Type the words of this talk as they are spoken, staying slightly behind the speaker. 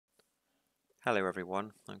Hello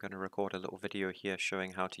everyone, I'm going to record a little video here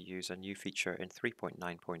showing how to use a new feature in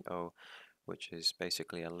 3.9.0, which is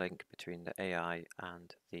basically a link between the AI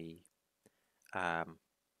and the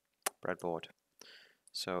breadboard.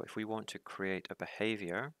 So if we want to create a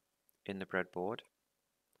behavior in the breadboard,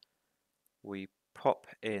 we pop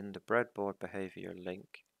in the breadboard behavior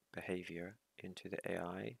link behavior into the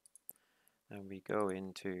AI, and we go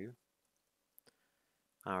into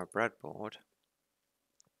our breadboard,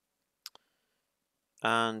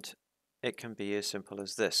 and it can be as simple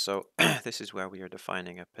as this. So this is where we are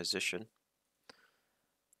defining a position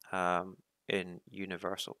in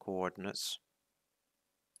universal coordinates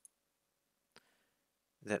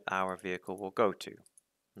that our vehicle will go to.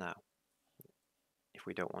 Now, if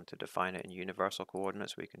we don't want to define it in universal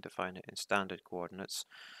coordinates, we can define it in standard coordinates,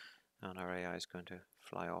 and our AI is going to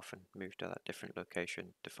fly off and move to that different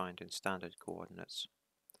location defined in standard coordinates.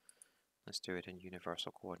 Let's do it in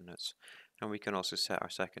universal coordinates. And we can also set our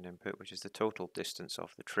second input, which is the total distance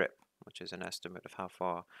of the trip, which is an estimate of how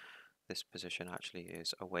far this position actually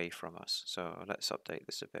is away from us. So let's update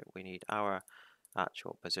this a bit. We need our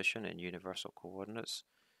actual position in universal coordinates,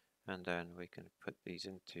 and then we can put these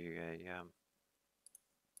into a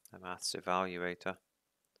maths evaluator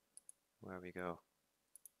where we go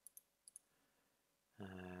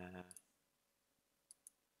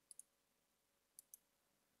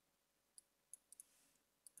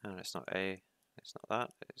and it's not A, it's not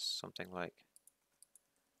that, it's something like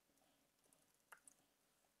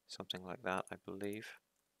that, I believe.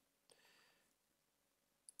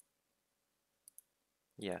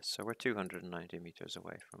 Yes, so we're 290 meters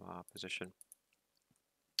away from our position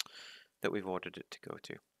that we've ordered it to go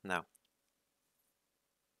to. Now,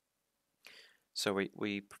 so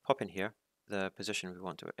we pop in here the position we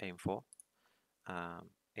want to aim for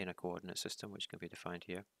in a coordinate system, which can be defined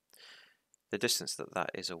here, the distance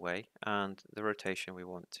that is away, and the rotation we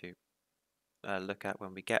want to look at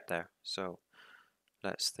when we get there. So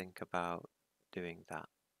let's think about doing that.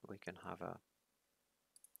 We can have a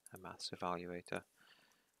maths evaluator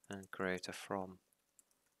and create a from.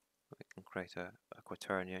 We can create a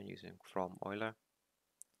quaternion using from Euler.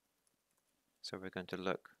 So we're going to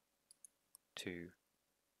look to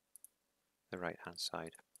the right hand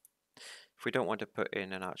side. If we don't want to put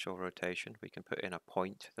in an actual rotation, we can put in a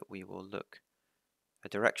point that we will look, a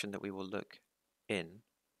direction that we will look in,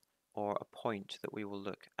 or a point that we will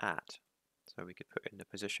look at. So we could put in the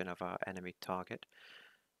position of our enemy target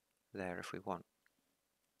there if we want.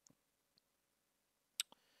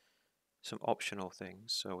 Some optional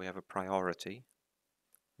things. So we have a priority,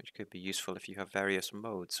 which could be useful if you have various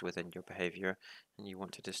modes within your behavior and you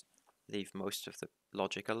want to just leave most of the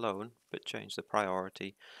logic alone but change the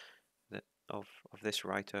priority of this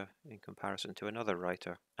writer in comparison to another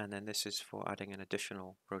writer. And then this is for adding an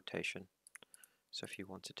additional rotation. So if you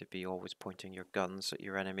wanted to be always pointing your guns at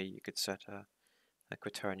your enemy, you could set a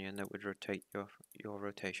quaternion that would rotate your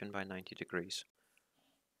rotation by 90 degrees.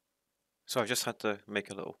 So I've just had to make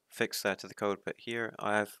a little fix there to the code, but here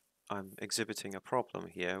I'm exhibiting a problem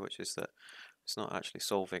here, which is that it's not actually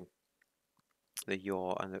solving the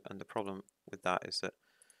yaw, and the problem with that is that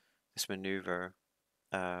this maneuver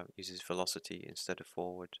uses velocity instead of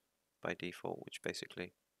forward by default, which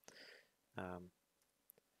basically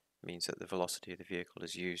means that the velocity of the vehicle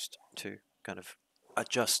is used to kind of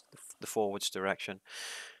adjust the forwards direction.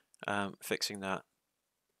 Fixing that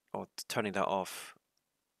or turning that off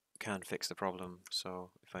can fix the problem.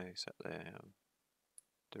 So if I set the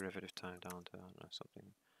derivative time down to, I don't know,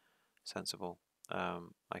 something sensible,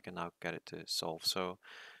 I can now get it to solve so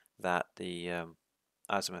that the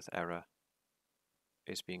azimuth error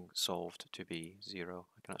is being solved to be 0.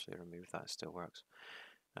 I can actually remove that, it still works.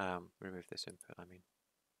 Remove this input, I mean,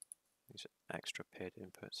 these extra PID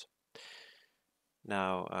inputs.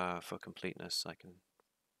 Now for completeness, I can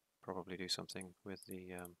probably do something with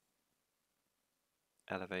the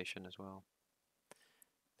elevation as well.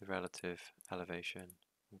 The relative elevation,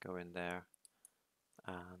 go in there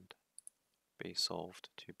and be solved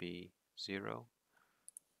to be 0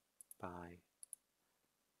 by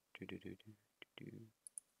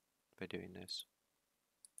doing this.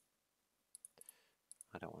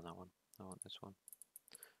 I don't want that one, I want this one.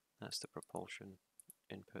 That's the propulsion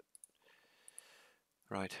input.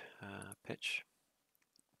 Right, pitch.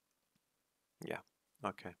 Yeah,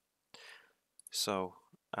 okay. So,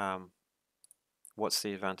 what's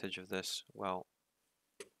the advantage of this? Well,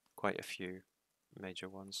 quite a few major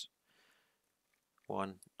ones.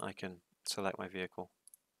 One, I can select my vehicle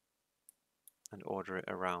and order it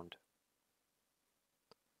around,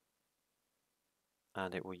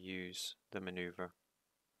 and it will use the maneuver.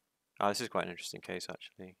 This is quite an interesting case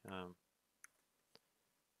actually.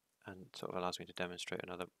 and sort of allows me to demonstrate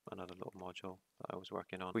another little module that I was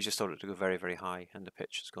working on. We just told it to go very, very high, and the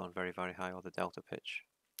pitch has gone very, very high, or the delta pitch,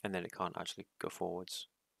 and then it can't actually go forwards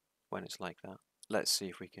when it's like that. Let's see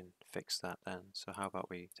if we can fix that then. So how about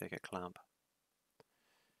we take a clamp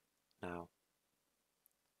now.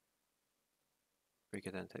 We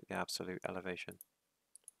could then take the absolute elevation,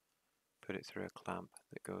 put it through a clamp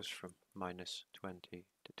that goes from -20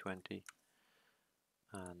 to 20,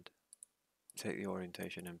 and take the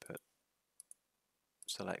orientation input,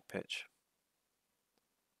 select pitch,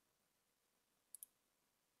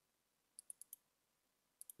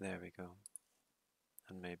 there we go,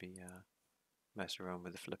 and maybe mess around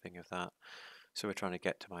with the flipping of that. So we're trying to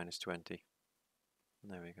get to -20.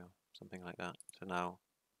 There we go, something like that. So now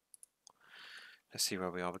let's see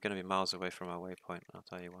where we are. We're going to be miles away from our waypoint. I'll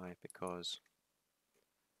tell you why, because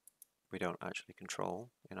we don't actually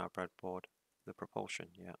control in our breadboard the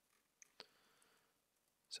propulsion yet.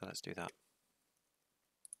 So let's do that.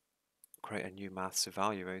 Create a new maths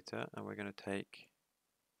evaluator, and we're going to take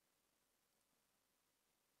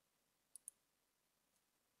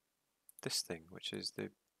this thing, which is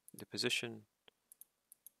the position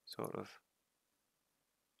sort of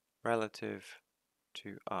relative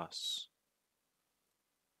to us.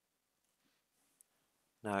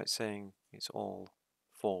 Now it's saying it's all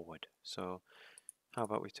forward, so how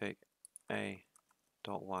about we take a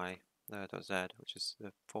dot y, dot z, which is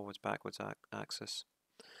the forwards backwards axis,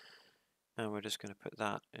 and we're just going to put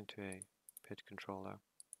that into a PID controller.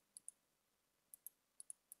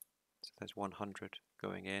 So there's 100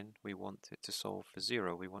 going in. We want it to solve for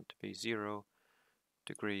 0. We want to be 0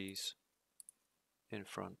 degrees in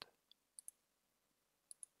front.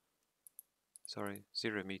 Sorry,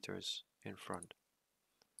 0 meters in front.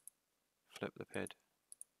 Flip the PID.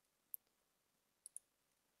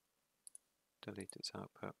 Delete its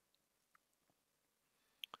output.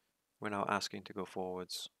 We're now asking to go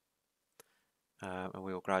forwards, and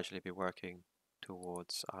we will gradually be working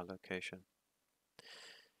towards our location.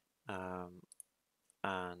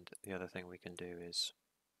 And the other thing we can do is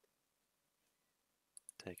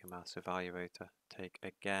take a maths evaluator, take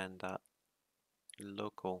again that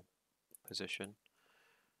local position,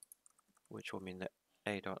 which will mean that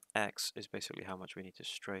a dot x is basically how much we need to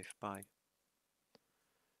strafe by,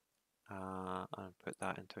 and put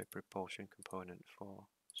that into a propulsion component for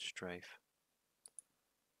strafe.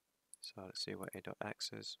 So let's see what a dot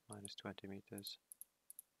x is, -20 meters.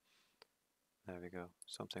 There we go,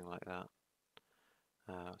 something like that.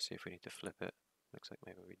 Let's see if we need to flip it. Looks like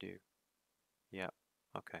maybe we do. Yep,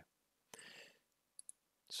 okay.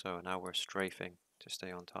 So now we're strafing to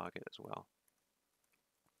stay on target as well.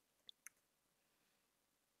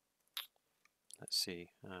 Let's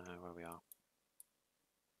see where we are.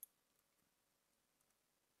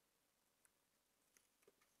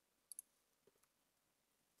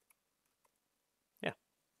 Yeah,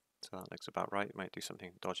 so that looks about right. It might do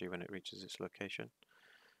something dodgy when it reaches its location.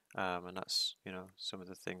 And that's, you know, some of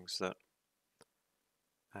the things that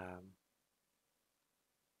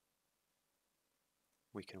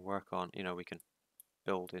we can work on. You know, we can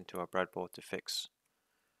build into our breadboard to fix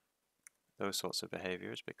those sorts of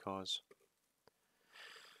behaviors, because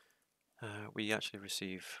we actually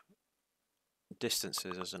receive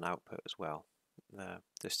distances as an output as well. The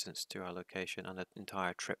distance to our location and the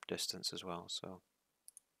entire trip distance as well. So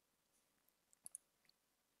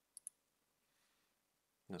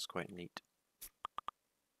that's quite neat.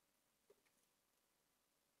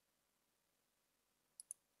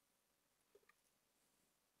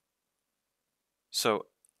 So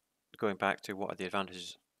going back to what are the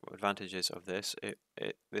advantages of this,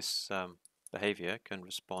 this behavior can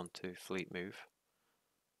respond to fleet move,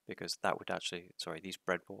 because that would actually, sorry, these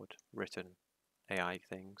breadboard written AI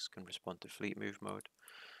things can respond to fleet move mode.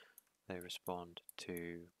 They respond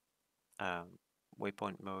to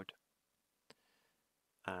waypoint mode.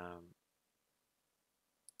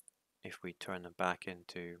 If we turn them back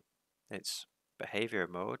into its behavior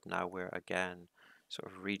mode, now we're again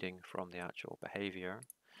sort of reading from the actual behavior.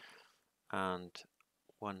 And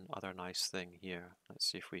one other nice thing here, let's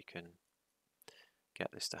see if we can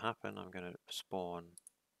get this to happen. I'm going to spawn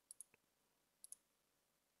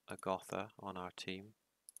a Gotha on our team.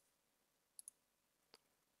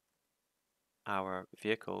 Our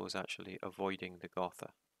vehicle is actually avoiding the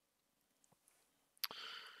Gotha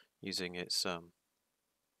using its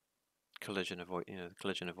collision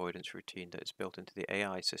avoidance routine that is built into the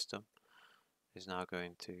AI system. Is now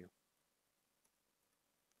going to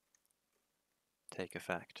take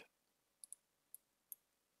effect,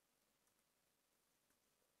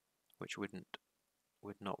 which would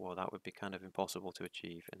not, well, that would be kind of impossible to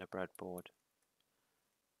achieve in a breadboard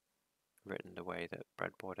written the way that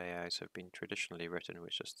breadboard AIs have been traditionally written,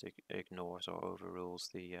 which just ignores or overrules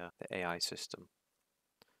the AI system.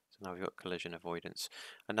 So now we've got collision avoidance,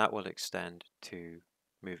 and that will extend to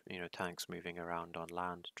tanks moving around on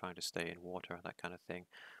land, trying to stay in water, that kind of thing,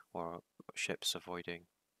 or ships avoiding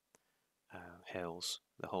hills.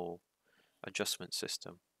 The whole adjustment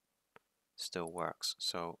system still works.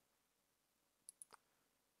 So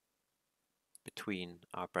between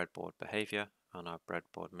our breadboard behavior and our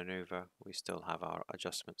breadboard maneuver, we still have our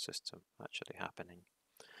adjustment system actually happening,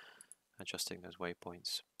 adjusting those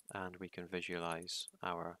waypoints, and we can visualize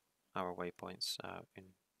our waypoints in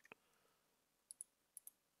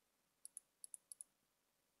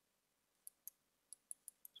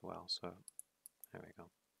as well. So there we go.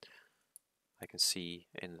 I can see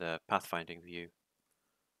in the pathfinding view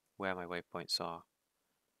where my waypoints are.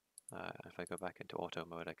 If I go back into auto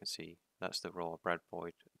mode, I can see that's the raw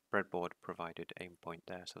breadboard provided aim point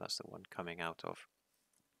there. So that's the one coming out of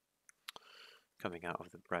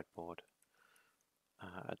the breadboard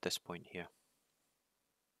at this point here.